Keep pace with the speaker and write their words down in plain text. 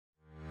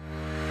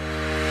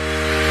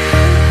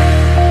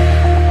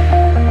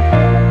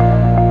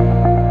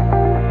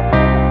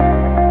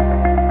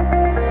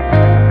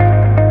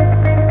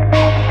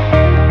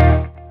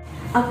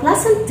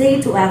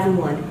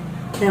everyone.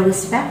 My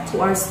respect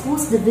to our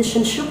school's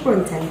division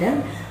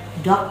superintendent,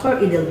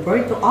 Dr.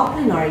 Edelberto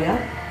Aplinaria,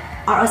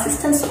 our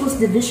assistant schools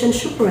division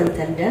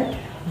superintendent,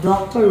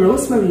 Dr.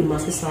 Rosemary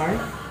Masasar,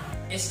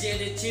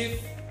 SJD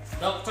Chief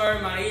Dr.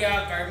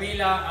 Maria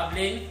Carmila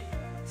Ablin,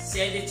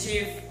 CD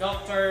Chief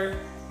Dr.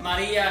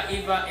 Maria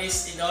Eva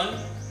S. Idon,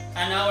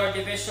 and our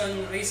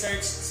division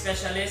research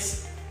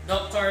specialist,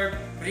 Dr.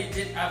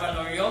 Bridget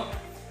Avalorio.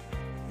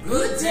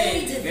 Good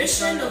day,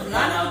 Division of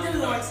Lanao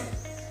del Norte.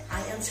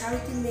 I am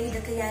Charity May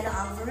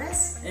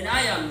Alvarez. And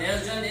I am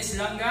Neljun S.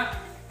 Langga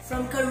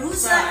from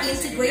Carusa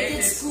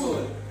Integrated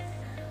School.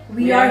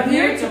 We are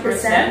here to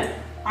present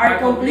our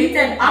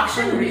completed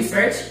action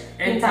research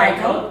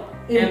entitled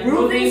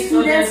Improving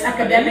Students'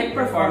 Academic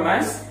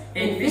Performance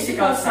in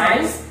Physical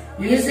Science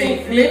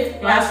Using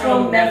Flipped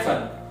Classroom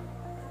Method.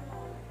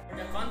 For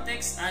the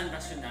context and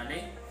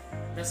rationale,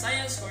 the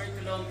science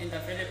curriculum in the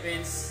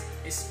Philippines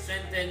is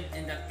strengthened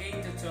in the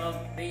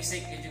K-12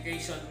 Basic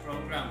Education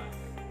Program,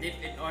 Deep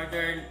in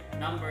Order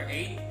number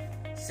 8,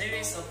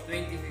 series of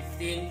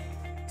 2015,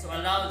 to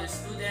allow the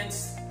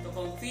students to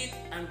compete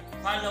and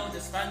follow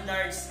the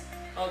standards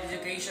of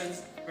education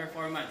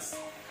performance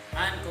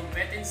and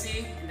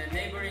competency in the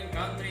neighboring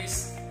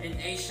countries in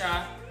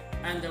Asia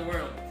and the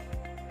world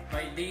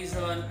by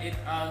Dizon et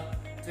al.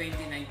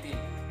 2019.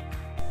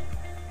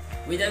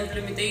 With the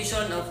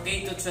implementation of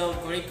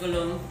K-12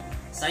 curriculum,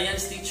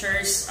 science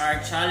teachers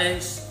are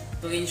challenged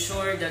to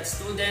ensure that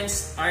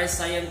students are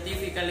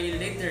scientifically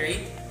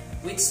literate,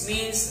 which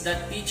means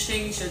that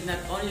teaching should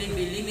not only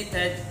be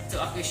limited to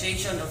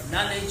acquisition of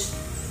knowledge,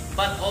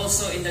 but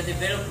also in the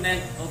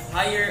development of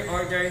higher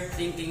order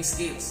thinking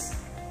skills.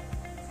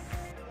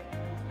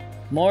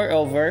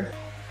 Moreover,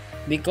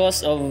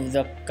 because of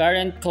the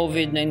current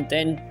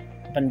COVID-19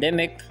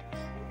 pandemic,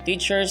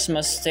 teachers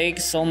must take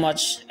so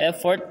much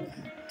effort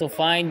to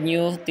find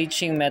new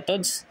teaching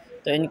methods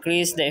to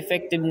increase the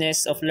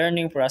effectiveness of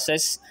learning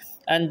process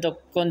and to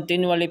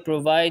continually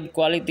provide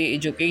quality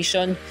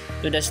education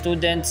to the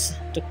students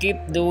to keep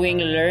doing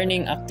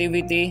learning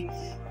activity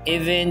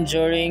even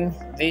during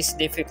this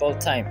difficult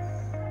time.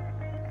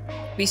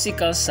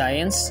 Physical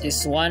science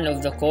is one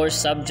of the core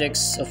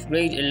subjects of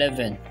grade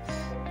 11.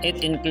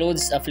 It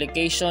includes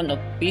application of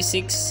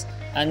physics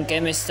and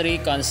chemistry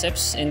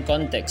concepts in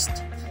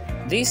context.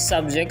 These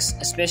subjects,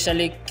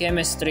 especially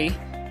chemistry,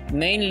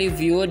 mainly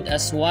viewed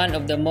as one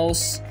of the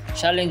most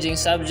challenging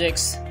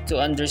subjects to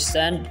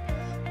understand,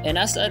 and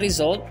as a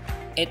result,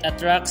 it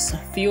attracts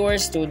fewer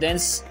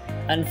students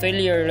and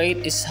failure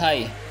rate is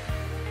high.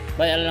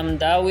 By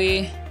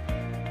Alvarez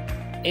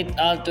et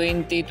al.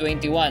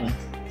 2021,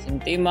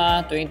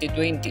 Sintima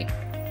 2020,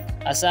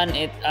 Asan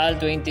et al.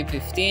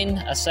 2015,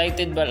 as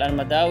cited by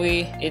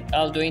Alvarez et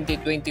al.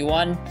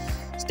 2021,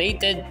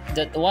 stated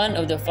that one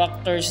of the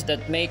factors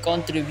that may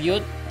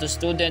contribute to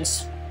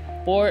students'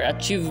 poor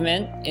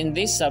achievement in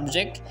this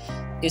subject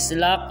is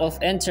lack of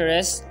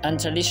interest and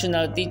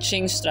traditional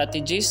teaching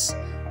strategies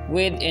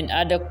with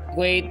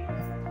inadequate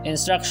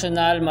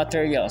instructional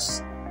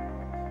materials.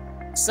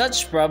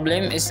 Such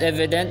problem is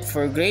evident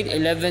for grade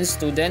 11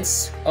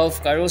 students of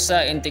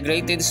Carusa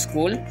Integrated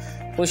School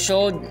who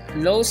showed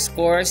low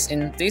scores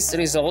in test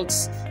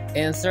results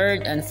in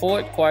third and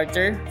fourth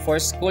quarter for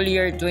school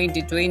year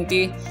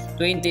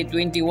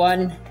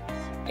 2020-2021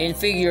 in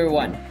Figure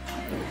 1.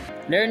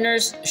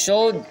 Learners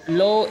showed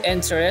low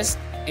interest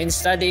in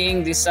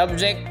studying this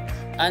subject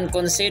and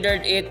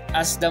considered it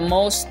as the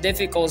most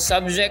difficult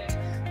subject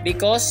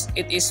because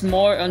it is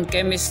more on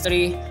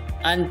chemistry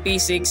and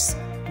physics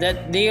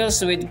that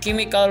deals with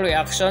chemical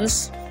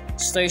reactions,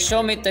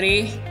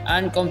 stoichiometry,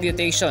 and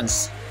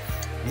computations.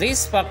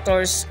 These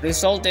factors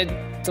resulted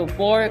to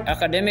poor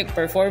academic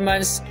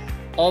performance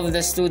of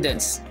the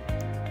students.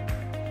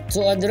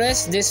 To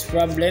address this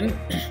problem,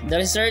 the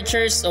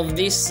researchers of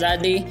this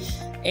study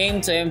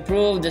aim to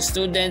improve the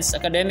students'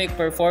 academic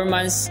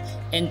performance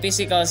in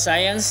physical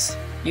science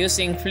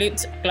using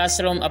flipped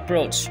classroom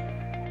approach.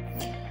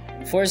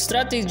 For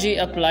strategy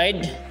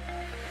applied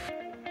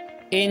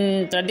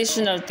in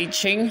traditional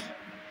teaching,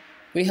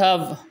 we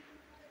have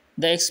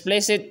the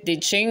explicit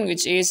teaching,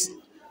 which is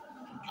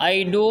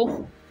I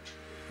do,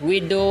 we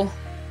do,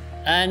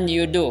 and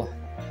you do.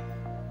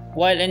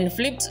 While in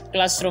flipped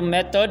classroom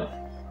method,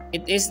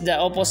 it is the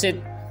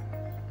opposite,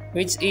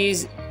 which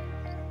is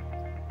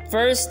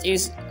first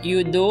is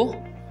you do,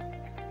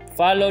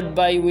 followed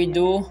by we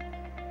do,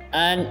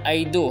 and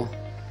I do.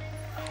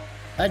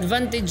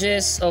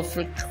 Advantages of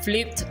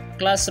flipped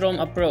classroom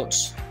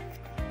approach.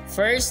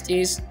 First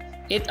is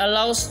it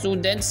allows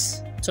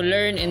students to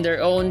learn in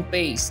their own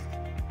pace.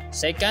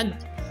 Second,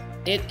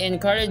 it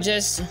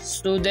encourages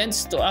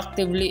students to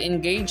actively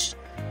engage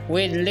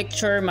with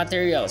lecture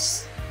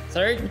materials.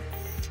 Third,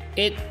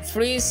 it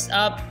frees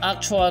up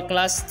actual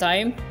class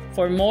time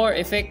for more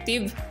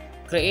effective,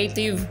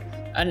 creative,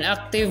 and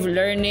active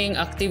learning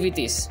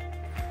activities.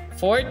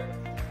 Fourth,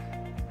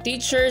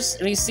 teachers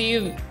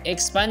receive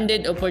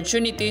expanded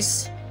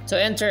opportunities to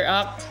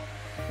interact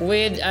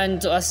with and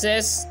to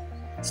assess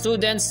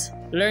students'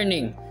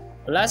 learning.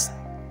 Last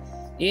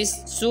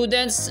is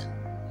students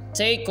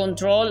take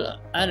control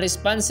and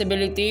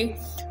responsibility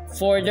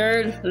for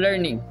their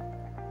learning.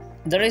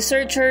 The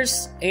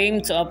researchers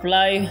aim to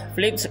apply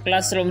flipped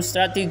classroom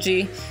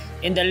strategy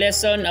in the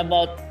lesson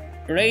about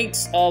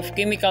rates of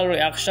chemical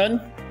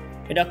reaction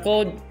with the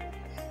code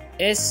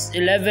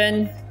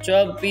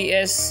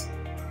S1112PS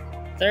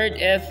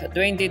 3rd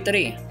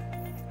F23,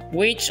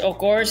 which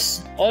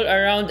occurs all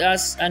around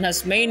us and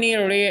has many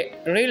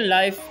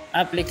real-life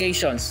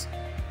applications.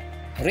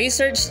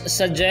 Research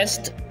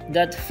suggests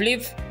that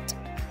flipped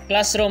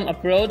classroom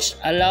approach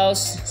allows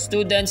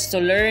students to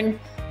learn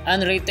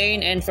and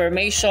retain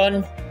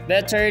information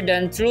better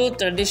than through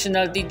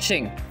traditional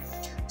teaching.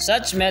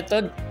 Such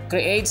method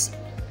creates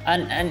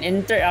an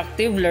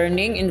interactive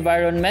learning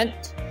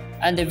environment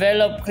and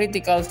develop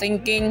critical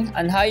thinking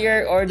and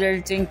higher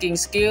order thinking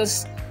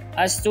skills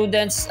as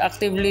students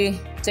actively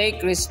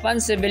take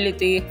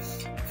responsibility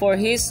for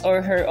his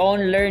or her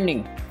own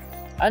learning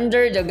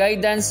under the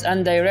guidance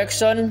and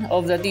direction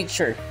of the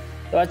teacher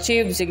to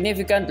achieve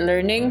significant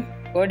learning,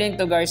 according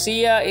to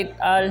Garcia et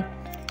al.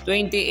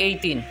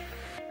 2018.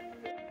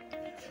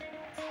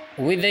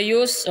 With the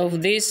use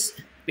of this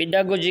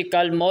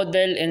pedagogical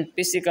model in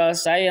physical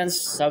science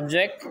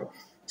subject,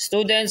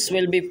 students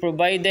will be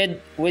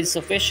provided with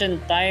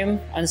sufficient time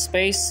and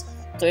space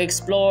to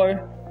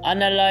explore,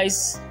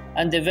 analyze,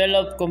 and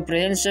develop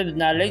comprehensive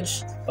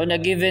knowledge on a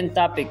given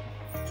topic,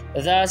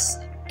 thus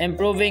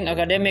improving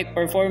academic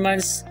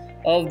performance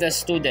of the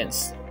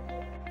students.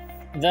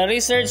 The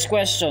research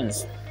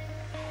questions.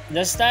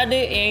 The study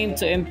aimed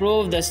to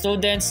improve the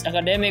students'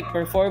 academic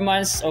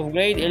performance of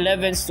grade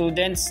 11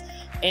 students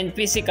in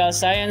physical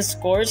science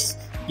course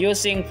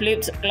using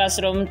flipped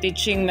classroom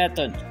teaching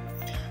method.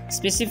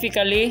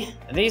 Specifically,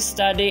 this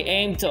study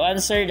aimed to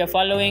answer the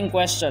following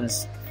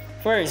questions.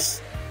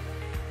 First,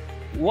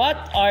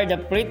 what are the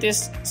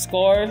pre-test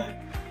scores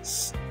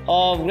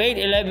of grade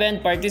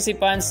 11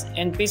 participants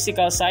in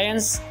physical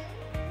science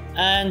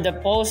and the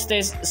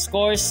post-test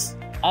scores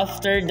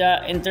after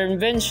the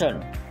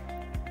intervention?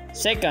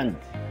 Second,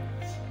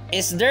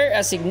 is there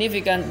a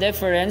significant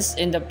difference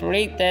in the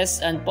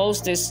pre-test and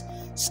post-test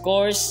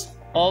scores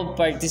of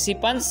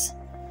participants?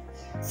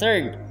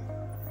 Third,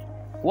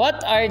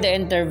 what are the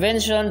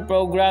intervention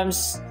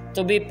programs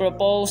to be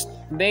proposed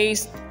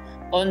based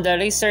on the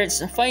research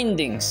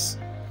findings?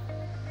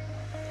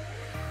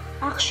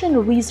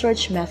 Action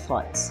research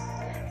methods.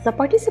 The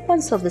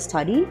participants of the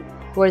study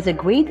were the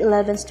grade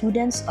 11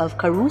 students of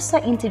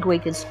Carusa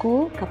Integrated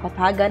School,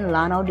 Kapatagan,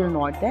 Lanao del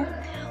Norte,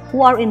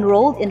 who are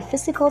enrolled in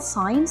physical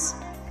science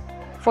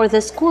for the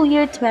school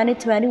year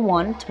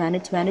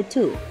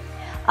 2021-2022.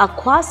 A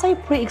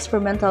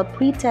quasi-pre-experimental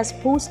pre-test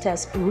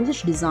post-test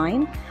research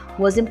design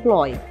was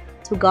employed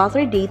to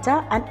gather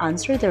data and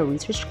answer the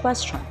research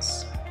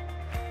questions.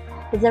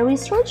 The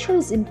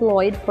researchers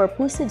employed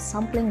purposive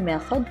sampling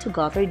method to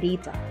gather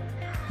data.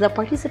 The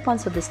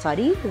participants of the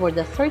study were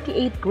the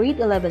 38 grade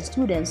 11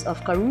 students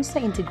of Carusa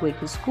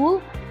Integrated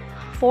School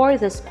for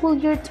the school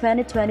year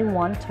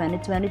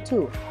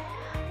 2021-2022.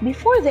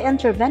 Before the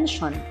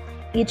intervention,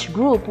 each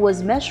group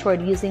was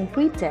measured using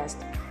pre-test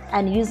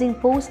and using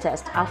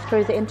post-test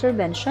after the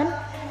intervention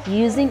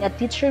using a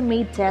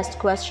teacher-made test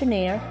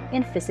questionnaire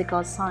in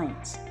physical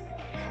science.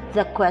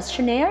 The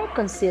questionnaire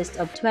consists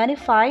of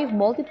 25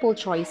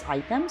 multiple-choice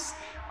items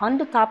on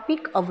the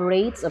topic of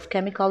rates of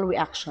chemical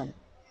reaction.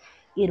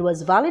 It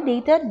was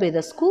validated by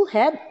the school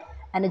head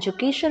and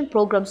education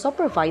program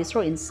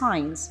supervisor in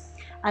science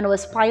and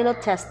was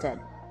pilot tested.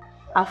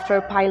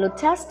 After pilot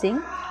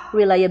testing,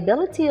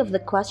 reliability of the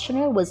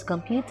questionnaire was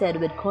computed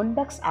with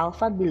convex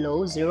alpha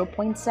below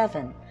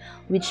 0.7,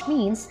 which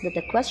means that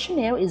the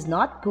questionnaire is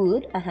not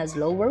good and has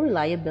lower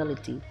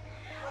reliability.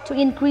 To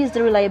increase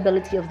the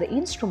reliability of the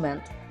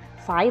instrument,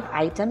 5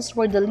 items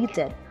were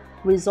deleted,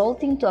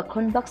 resulting to a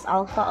convex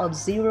alpha of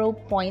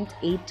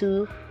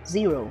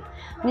 0.820,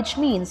 which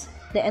means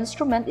the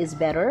instrument is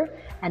better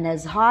and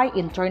has high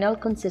internal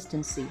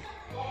consistency.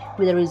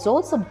 With the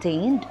results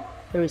obtained,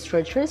 the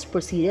researchers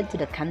proceeded to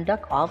the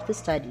conduct of the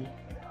study.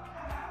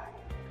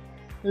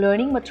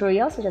 Learning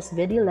materials such as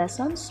video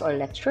lessons or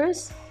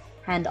lectures,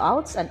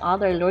 handouts, and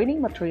other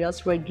learning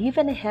materials were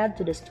given ahead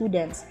to the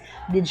students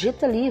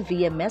digitally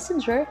via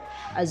messenger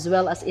as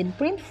well as in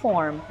print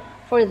form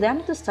for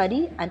them to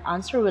study and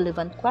answer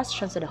relevant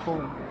questions at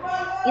home.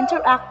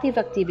 Interactive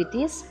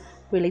activities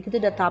related to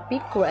the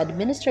topic were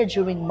administered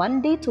during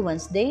Monday to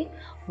Wednesday,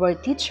 where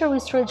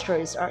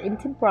teacher-researchers are in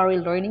temporary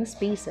learning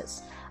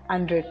spaces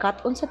under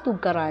Kat-on sa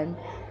Tugkaran,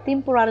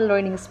 Temporary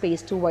Learning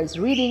Space Towards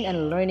Reading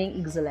and Learning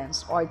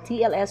Excellence or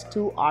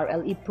TLS2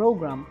 RLE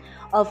program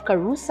of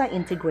Carusa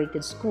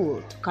Integrated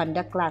School to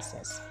conduct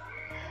classes.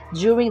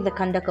 During the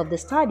conduct of the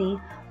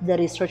study, the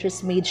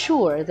researchers made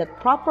sure that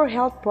proper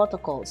health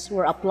protocols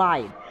were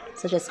applied,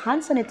 such as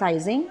hand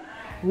sanitizing,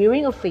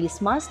 wearing of face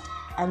masks,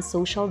 and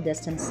social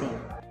distancing.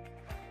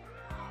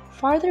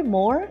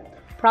 Furthermore,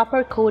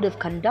 proper code of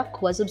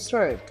conduct was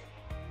observed.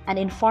 An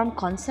informed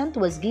consent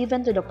was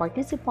given to the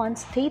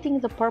participants stating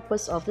the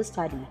purpose of the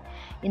study,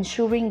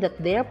 ensuring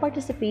that their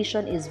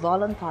participation is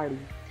voluntary.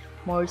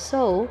 More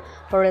so,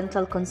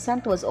 parental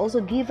consent was also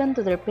given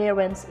to their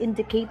parents,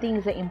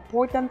 indicating the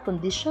important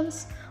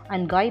conditions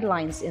and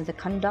guidelines in the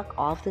conduct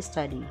of the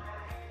study.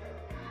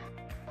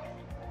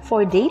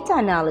 For data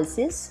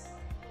analysis,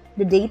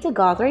 the data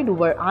gathered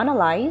were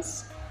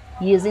analyzed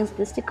using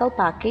Statistical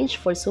Package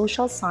for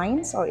Social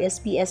Science or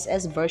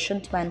SPSS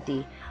version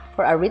 20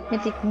 for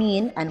arithmetic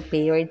mean and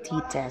paired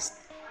t-test.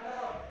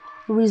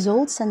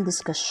 Results and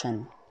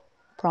discussion.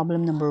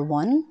 Problem number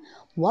 1.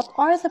 What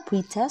are the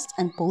pre-test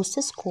and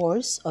post-test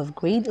scores of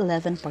grade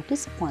 11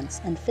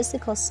 participants in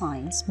physical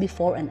science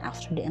before and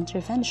after the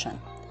intervention?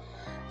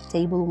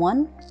 Table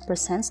 1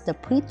 presents the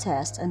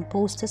pre-test and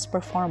post-test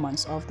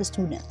performance of the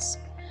students.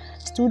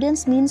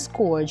 Students' mean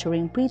score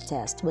during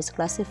pre-test was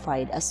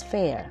classified as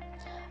fair.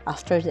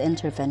 After the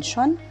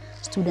intervention,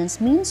 students'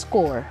 mean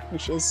score,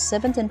 which is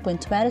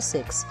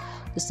 17.26,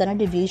 the standard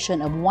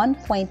deviation of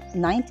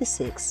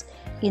 1.96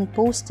 in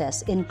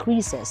post-test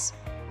increases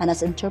and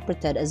is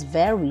interpreted as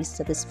very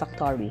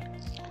satisfactory.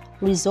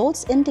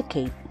 Results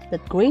indicate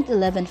that grade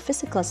 11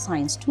 physical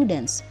science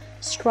students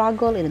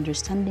struggle in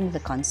understanding the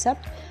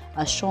concept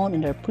as shown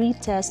in their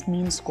pre-test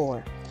mean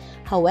score.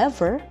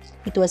 However,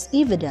 it was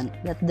evident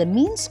that the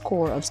mean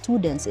score of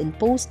students in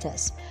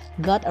post-test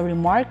got a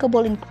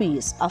remarkable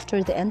increase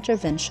after the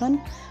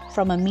intervention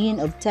from a mean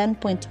of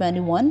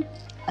 10.21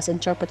 as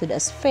interpreted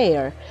as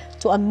fair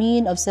to a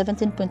mean of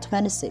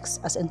 17.26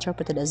 as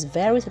interpreted as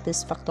very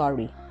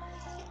satisfactory.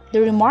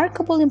 The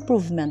remarkable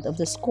improvement of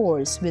the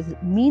scores with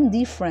mean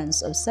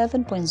difference of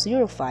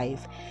 7.05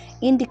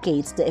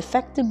 indicates the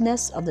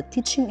effectiveness of the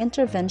teaching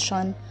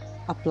intervention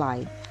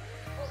applied.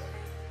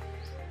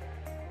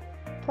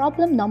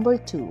 Problem number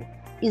 2.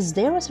 Is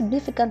there a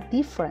significant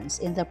difference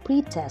in the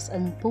pre-test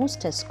and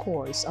post-test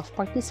scores of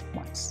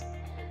participants?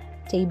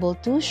 Table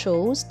 2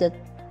 shows the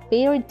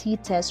paired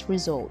t-test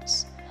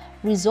results.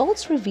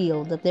 Results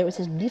reveal that there is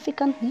a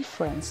significant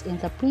difference in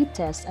the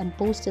pre-test and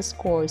post-test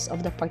scores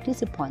of the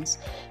participants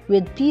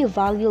with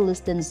p-value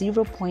less than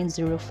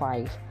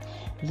 0.05.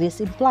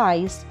 This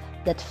implies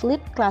that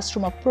flipped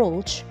classroom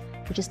approach,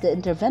 which is the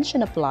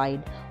intervention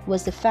applied,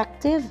 was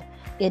effective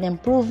in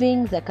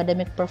improving the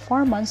academic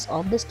performance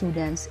of the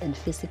students in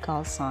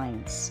physical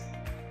science.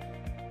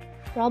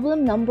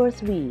 Problem number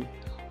 3.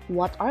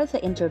 What are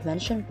the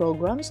intervention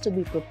programs to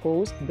be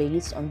proposed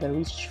based on the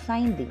research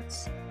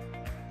findings?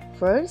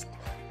 First,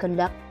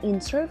 conduct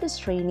in-service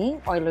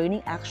training or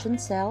learning action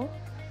cell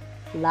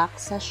LAC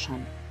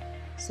session.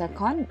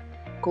 Second,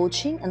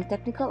 coaching and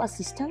technical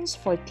assistance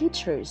for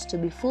teachers to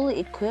be fully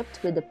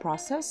equipped with the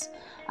process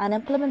and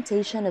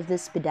implementation of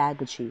this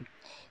pedagogy.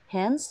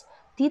 Hence,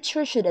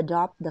 teachers should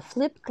adopt the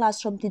flipped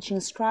classroom teaching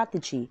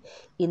strategy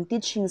in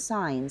teaching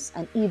science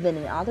and even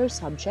in other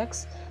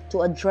subjects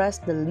to address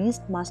the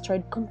least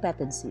mastered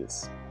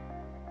competencies.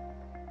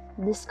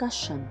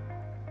 Discussion.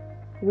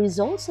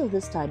 Results of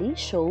the study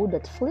show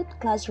that flipped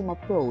classroom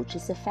approach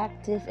is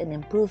effective in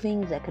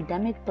improving the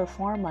academic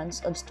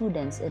performance of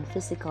students in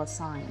physical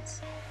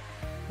science.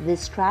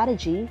 This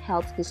strategy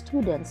helps the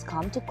students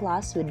come to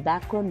class with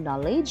background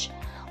knowledge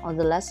on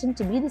the lesson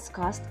to be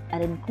discussed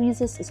and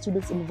increases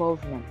students'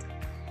 involvement.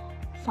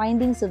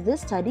 Findings of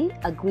this study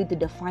agree to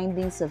the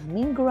findings of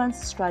Neljun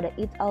Strada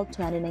et al.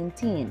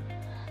 2019,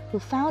 who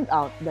found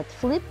out that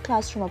flipped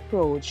classroom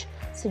approach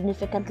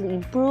significantly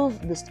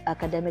improved the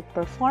academic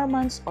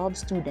performance of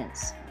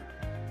students.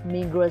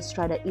 Neljun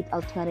Strada et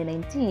al.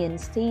 2019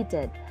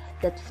 stated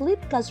that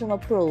flipped classroom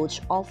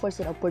approach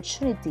offers an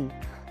opportunity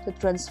to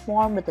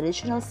transform the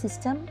traditional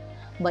system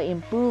by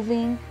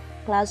improving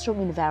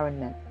classroom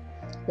environment,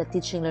 the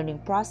teaching learning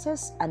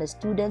process, and the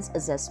students'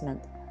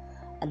 assessment.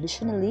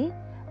 Additionally,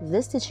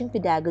 this teaching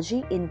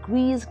pedagogy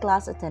increased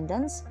class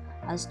attendance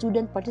and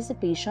student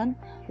participation,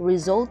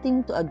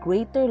 resulting to a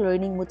greater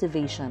learning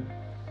motivation.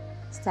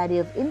 Study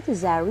of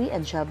Intizari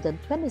and Jabdan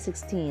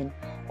 2016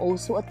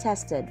 also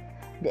attested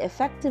the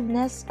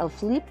effectiveness of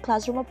flipped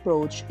classroom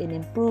approach in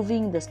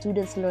improving the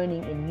students'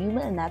 learning in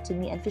human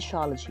anatomy and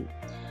physiology.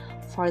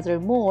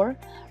 Furthermore,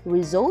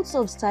 results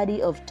of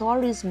study of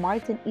Torres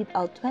Martin et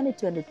al.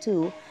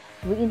 2022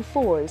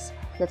 reinforce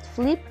that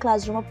flipped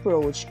classroom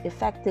approach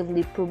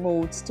effectively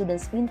promotes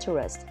students'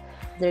 interest,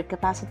 their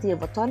capacity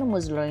of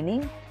autonomous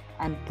learning,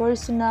 and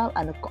personal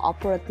and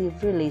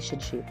cooperative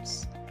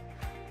relationships.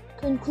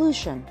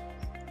 Conclusion.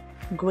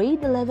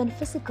 Grade 11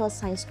 physical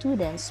science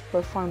students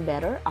perform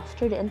better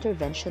after the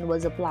intervention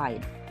was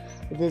applied.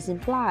 This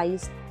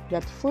implies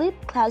that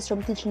flipped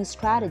classroom teaching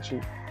strategy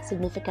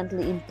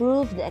significantly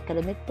improved the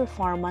academic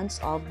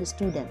performance of the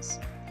students.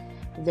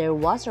 There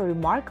was a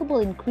remarkable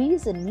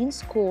increase in mean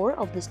score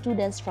of the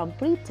students from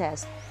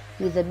pre-test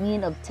with a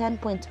mean of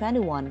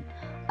 10.21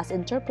 as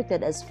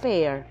interpreted as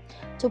fair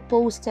to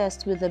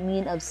post-test with a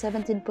mean of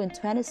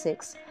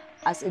 17.26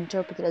 as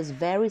interpreted as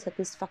very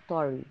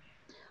satisfactory.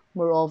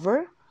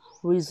 Moreover,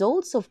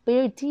 results of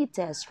paired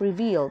t-test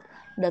revealed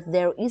that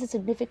there is a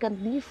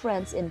significant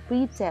difference in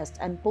pre-test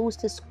and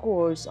post-test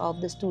scores of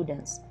the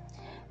students.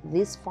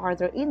 This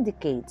further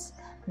indicates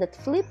that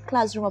flipped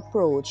classroom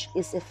approach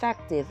is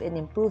effective in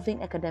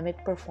improving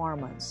academic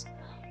performance.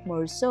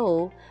 More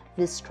so,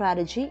 this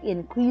strategy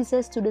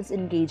increases students'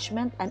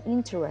 engagement and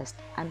interest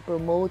and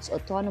promotes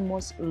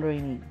autonomous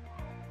learning.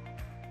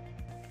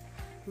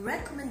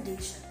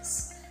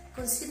 Recommendations.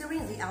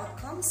 Considering the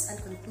outcomes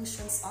and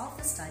conclusions of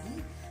the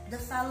study, the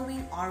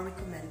following are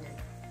recommended.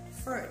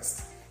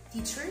 First,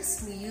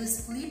 teachers may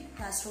use flipped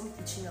classroom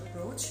teaching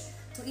approach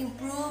to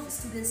improve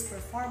students'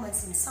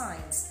 performance in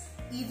science,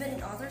 even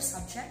in other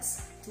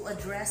subjects, to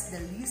address the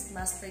least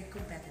mastered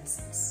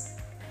competencies.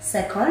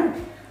 Second,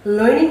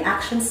 learning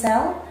action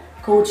cell,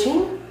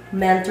 coaching,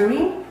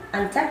 mentoring,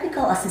 and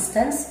technical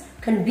assistance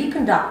can be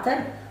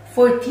conducted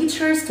for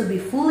teachers to be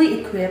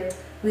fully equipped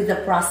with the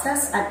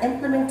process and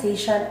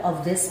implementation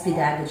of this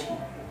pedagogy.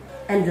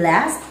 And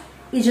last,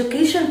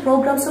 education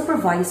program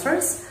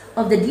supervisors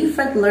of the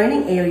different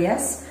learning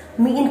areas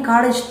may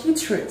encourage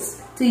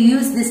teachers to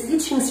use this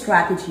teaching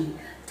strategy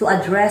to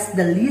address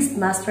the least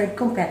mastered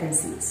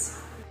competencies.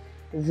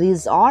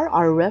 These are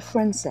our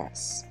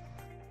references.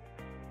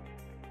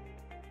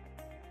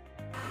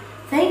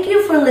 Thank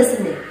you for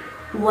listening.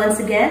 Once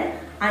again,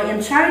 I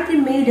am Charity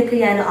May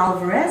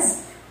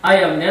Alvarez. I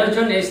am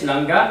Neljun S.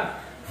 Langga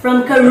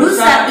from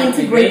Carusa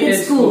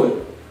Integrated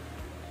School.